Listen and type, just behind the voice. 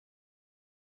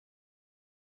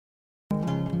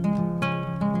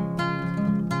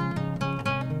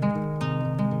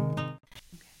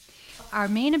Our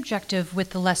main objective with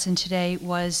the lesson today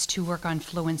was to work on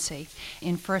fluency.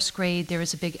 In first grade, there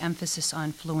is a big emphasis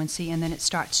on fluency, and then it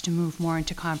starts to move more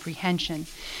into comprehension.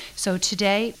 So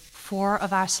today, 4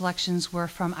 of our selections were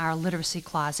from our literacy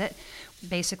closet.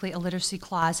 Basically, a literacy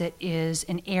closet is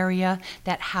an area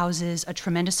that houses a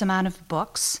tremendous amount of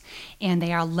books, and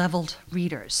they are leveled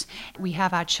readers. We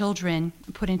have our children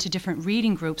put into different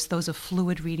reading groups. Those are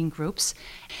fluid reading groups,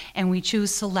 and we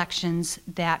choose selections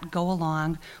that go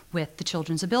along with the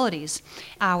children's abilities.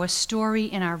 Our story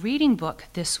in our reading book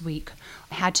this week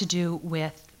had to do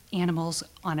with animals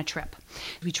on a trip.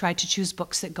 We tried to choose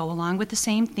books that go along with the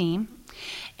same theme,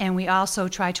 and we also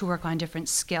try to work on different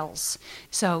skills.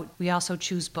 So we also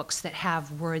choose books that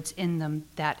have words in them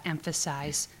that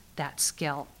emphasize that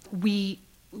skill. We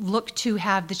look to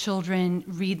have the children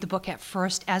read the book at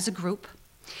first as a group,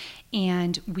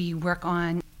 and we work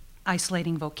on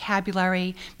isolating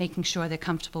vocabulary, making sure they're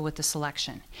comfortable with the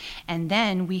selection. And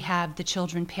then we have the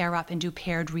children pair up and do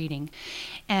paired reading.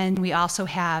 And we also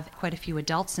have quite a few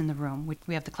adults in the room.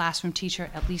 We have the classroom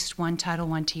teacher, at least one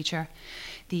Title I teacher,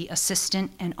 the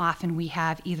assistant, and often we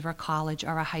have either a college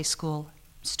or a high school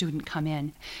student come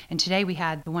in. And today we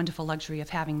had the wonderful luxury of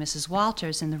having Mrs.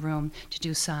 Walters in the room to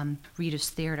do some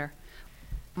readers' theater.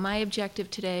 My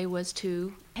objective today was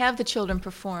to have the children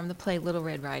perform the play Little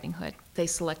Red Riding Hood. They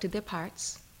selected their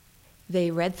parts,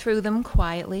 they read through them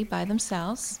quietly by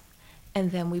themselves, and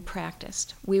then we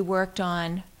practiced. We worked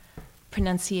on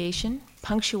pronunciation,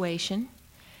 punctuation,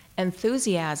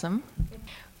 enthusiasm.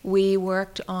 We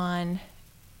worked on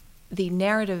the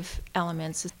narrative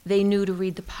elements. They knew to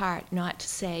read the part, not to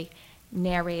say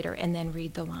narrator and then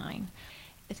read the line.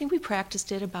 I think we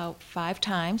practiced it about 5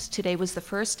 times. Today was the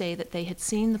first day that they had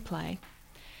seen the play.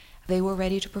 They were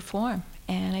ready to perform,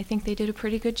 and I think they did a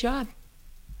pretty good job.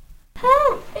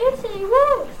 Help! It's a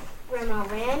wolf! Grandma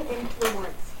ran into the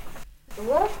woods. The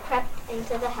wolf crept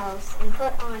into the house and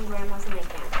put on Grandma's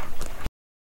nightgown.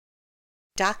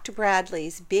 Dr.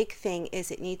 Bradley's big thing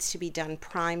is it needs to be done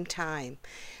prime time.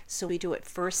 So we do it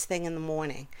first thing in the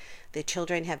morning. The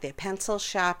children have their pencils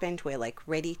sharpened. We're like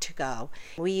ready to go.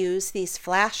 We use these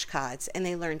flashcards, and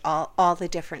they learn all the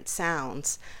different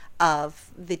sounds of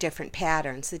the different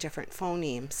patterns, the different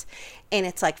phonemes. And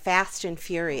it's like fast and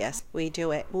furious. We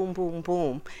do it boom, boom,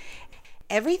 boom.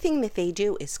 Everything that they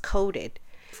do is coded.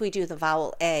 If we do the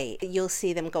vowel A, you'll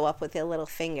see them go up with their little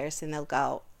fingers and they'll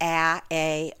go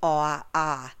A, aw,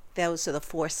 ah. Those are the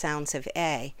 4 sounds of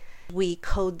A. We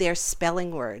code their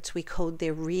spelling words, we code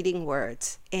their reading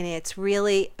words, and it's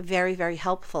really very, very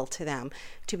helpful to them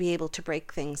to be able to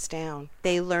break things down.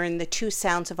 They learn the 2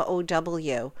 sounds of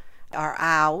OW are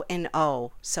ow and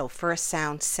O, so first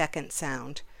sound, second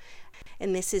sound.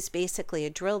 And this is basically a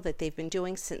drill that they've been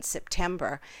doing since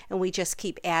September, and we just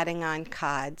keep adding on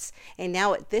cards. And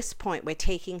now at this point, we're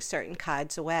taking certain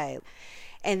cards away.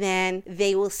 And then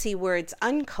they will see words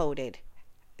uncoded.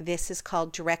 This is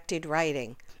called directed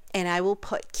writing. And I will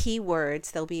put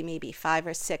keywords, there'll be maybe 5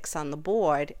 or 6 on the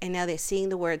board, and now they're seeing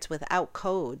the words without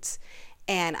codes.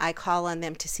 And I call on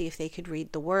them to see if they could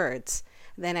read the words.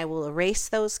 Then I will erase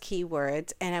those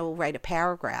keywords, and I will write a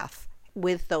paragraph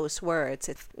with those words,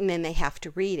 and then they have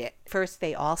to read it. First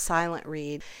they all silent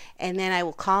read, and then I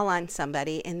will call on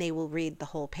somebody and they will read the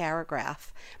whole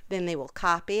paragraph. Then they will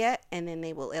copy it, and then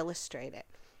they will illustrate it.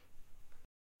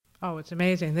 Oh, it's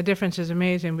amazing. The difference is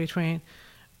amazing between,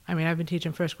 I've been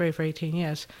teaching first grade for 18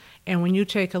 years, and when you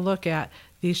take a look at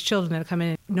these children that come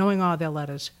in, knowing all their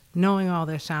letters, knowing all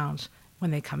their sounds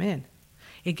when they come in,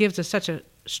 it gives us such a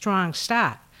strong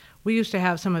start. We used to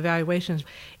have some evaluations,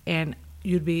 and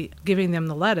you'd be giving them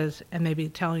the letters, and they'd be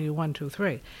telling you 1, 2,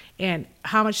 3. And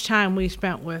how much time we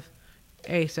spent with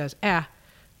A says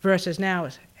versus now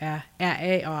is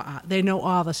A, or They know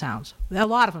all the sounds. A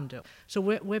lot of them do. So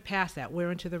we're past that.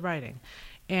 We're into the writing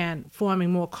and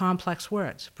forming more complex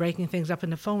words, breaking things up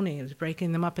into phonemes,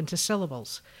 breaking them up into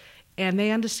syllables. And they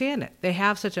understand it. They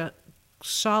have such a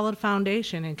solid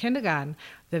foundation in kindergarten.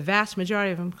 The vast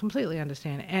majority of them completely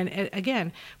understand it. And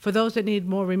again, for those that need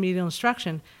more remedial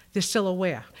instruction, they're still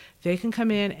aware. They can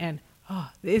come in and,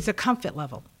 it's a comfort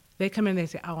level. They come in, they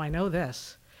say, I know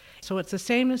this. So it's the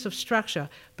sameness of structure,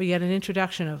 but yet an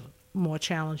introduction of more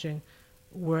challenging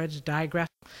words, digress.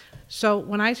 So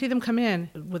when I see them come in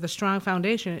with a strong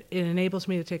foundation, it enables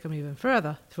me to take them even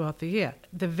further throughout the year.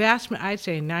 The I'd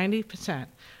say 90%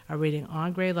 are reading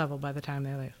on grade level by the time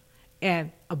they leave,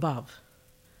 and above.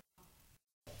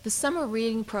 The summer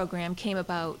reading program came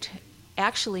about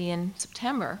actually in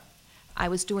September. I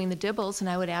was doing the dibbles, and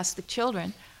I would ask the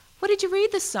children, what did you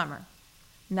read this summer?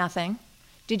 Nothing.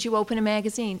 Did you open a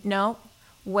magazine? No.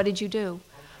 What did you do?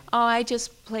 oh, I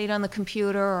just played on the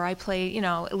computer, or I played,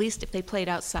 at least if they played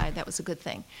outside, that was a good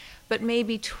thing. But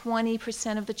maybe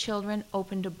 20% of the children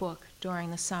opened a book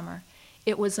during the summer.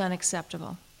 It was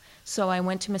unacceptable. So I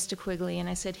went to Mr. Quigley and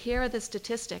I said, here are the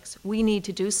statistics. We need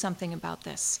to do something about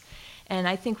this. And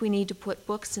I think we need to put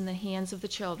books in the hands of the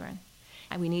children.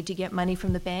 And we need to get money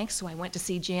from the bank, so I went to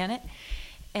see Janet,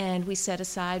 and we set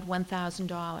aside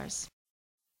 $1,000.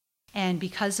 And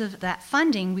because of that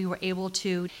funding, we were able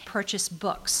to purchase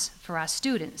books for our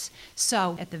students.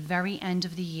 So at the very end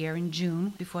of the year, in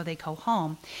June, before they go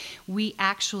home, we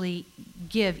actually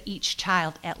give each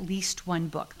child at least one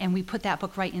book, and we put that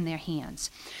book right in their hands.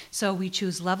 So we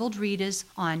choose leveled readers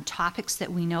on topics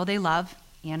that we know they love,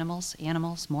 animals,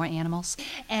 more animals,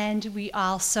 and we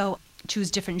also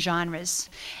choose different genres.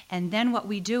 And then what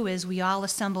we do is we all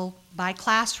assemble by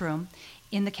classroom.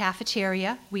 In the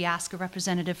cafeteria, we ask a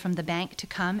representative from the bank to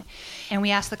come, and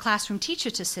we ask the classroom teacher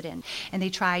to sit in, and they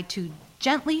try to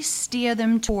gently steer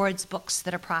them towards books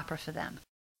that are proper for them.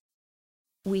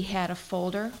 We had a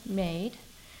folder made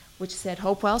which said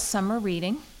Hopewell Summer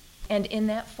Reading, and in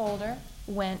that folder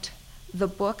went the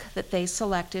book that they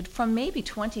selected from maybe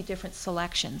 20 different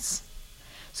selections.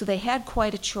 So they had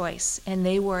quite a choice, and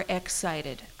they were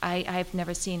excited. I've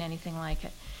never seen anything like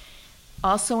it.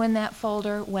 Also in that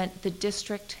folder went the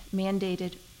district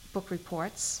mandated book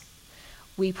reports.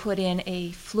 We put in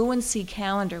a fluency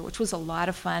calendar, which was a lot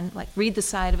of fun, like read the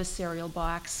side of a cereal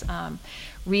box,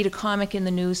 read a comic in the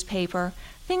newspaper,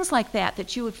 things like that,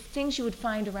 things you would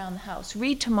find around the house.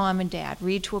 Read to mom and dad,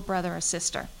 read to a brother or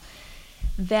sister.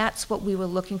 That's what we were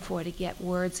looking for, to get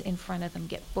words in front of them,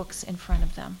 get books in front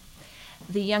of them.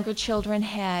 The younger children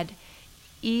had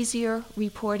easier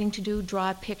reporting to do, draw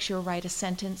a picture, write a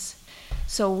sentence.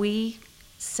 So we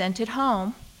sent it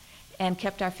home and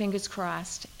kept our fingers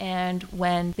crossed. And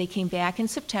when they came back in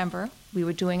September, we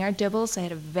were doing our dibbles. I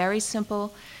had a very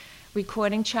simple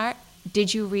recording chart.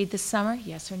 Did you read this summer?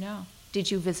 Yes or no?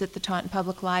 Did you visit the Taunton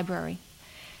Public Library?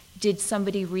 Did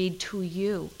somebody read to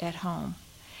you at home?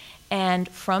 And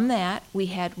from that, we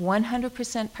had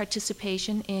 100%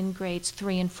 participation in grades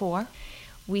 3 and 4.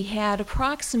 We had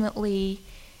approximately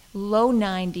low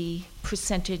 90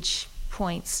 percentage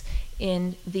points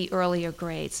in the earlier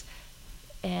grades.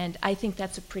 And I think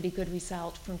that's a pretty good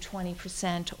result from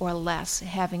 20% or less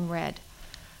having read.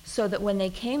 So that when they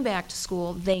came back to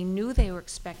school, they knew they were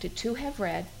expected to have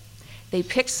read. They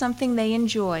picked something they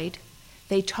enjoyed.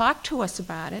 They talked to us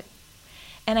about it.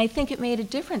 And I think it made a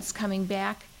difference coming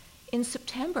back in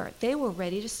September. They were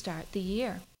ready to start the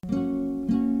year.